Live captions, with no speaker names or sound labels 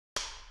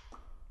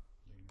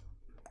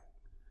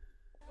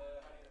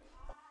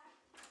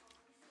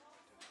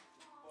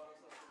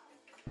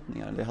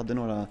föreläsningar. Jag hade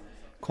några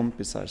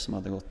kompisar som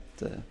hade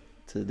gått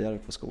tidigare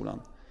på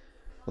skolan.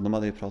 Och de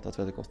hade ju pratat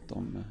väldigt gott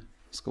om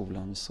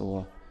skolan,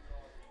 så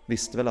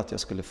visste väl att jag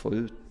skulle få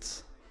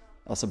ut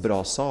alltså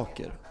bra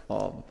saker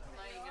av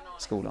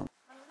skolan.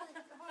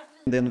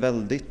 Det är en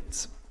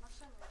väldigt,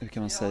 hur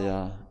kan man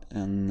säga,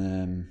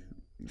 en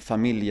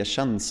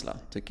familjekänsla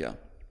tycker jag.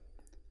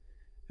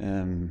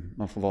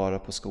 Man får vara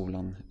på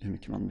skolan hur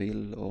mycket man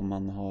vill och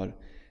man har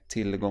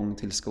tillgång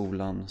till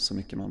skolan så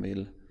mycket man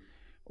vill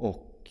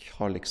och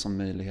har liksom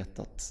möjlighet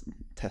att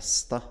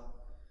testa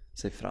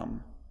sig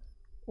fram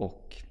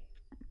och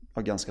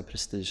har ganska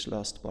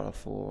prestigelöst bara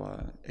få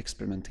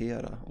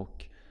experimentera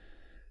och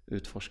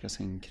utforska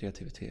sin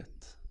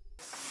kreativitet.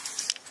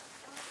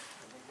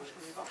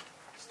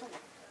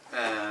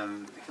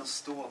 Vi kan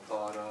stå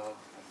bara,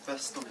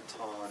 bäst om vi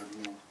tar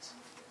emot.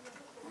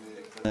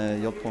 Jag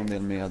jobbade på en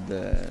del med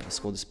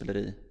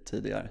skådespeleri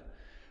tidigare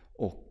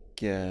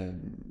och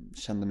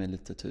kände mig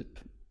lite typ,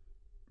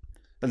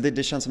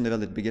 det känns som det är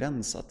väldigt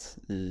begränsat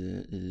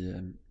i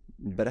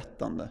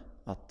berättande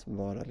att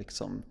vara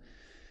liksom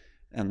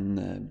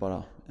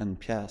bara en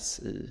pjäs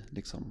i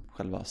liksom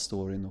själva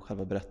storyn och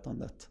själva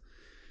berättandet.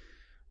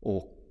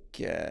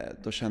 Och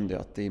då kände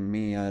jag att det är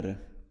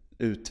mer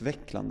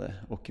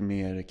utvecklande och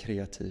mer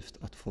kreativt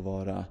att få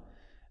vara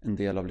en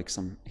del av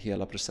liksom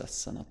hela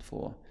processen, att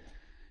få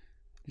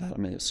lära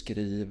mig att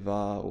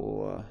skriva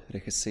och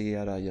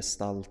regissera,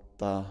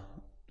 gestalta,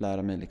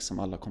 lära mig liksom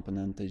alla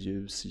komponenter,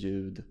 ljus,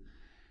 ljud,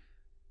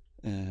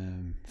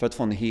 för att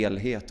få en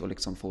helhet och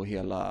liksom få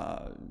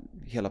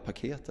hela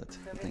paketet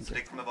helt enkelt.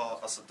 Det kommer vara,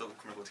 alltså då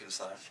kommer det gå till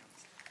så här.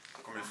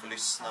 Då kommer du få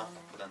lyssna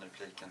på den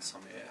repliken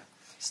som är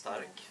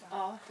stark.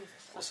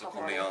 Och så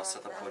kommer jag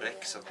sätta på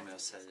rec, så kommer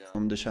jag säga.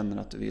 Om du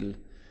känner att du vill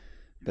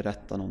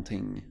berätta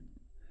någonting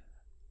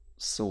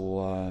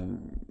så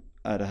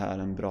är det här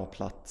en bra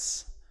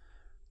plats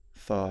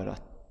för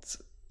att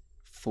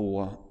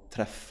få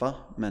träffa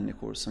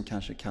människor som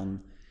kanske kan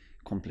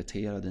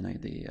komplettera dina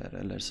idéer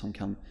eller som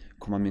kan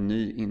komma med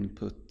ny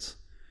input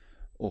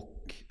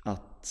och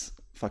att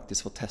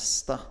faktiskt få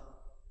testa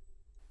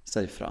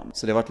sig fram.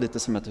 Så det har varit lite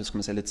som ett, hur ska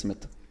man säga, lite som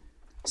ett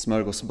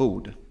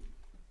smörgåsbord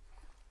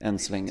än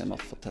så länge man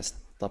får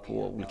testa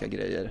på olika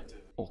grejer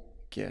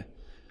och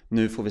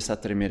nu får vi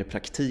sätta det mer i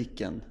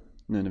praktiken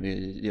nu när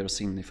vi ger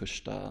oss in i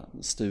första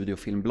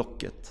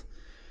studiofilmblocket.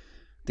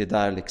 Det är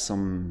där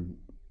liksom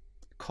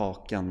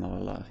kakan av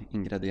alla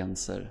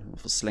ingredienser man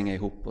får slänga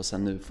ihop och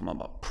sen nu får man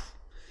bara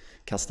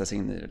kasta sig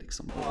in i det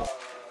liksom.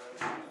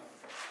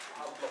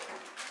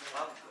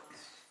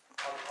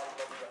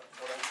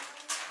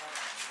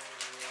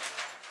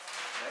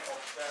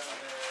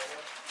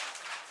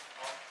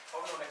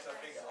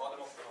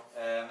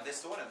 Men det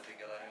står en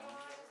flyga där.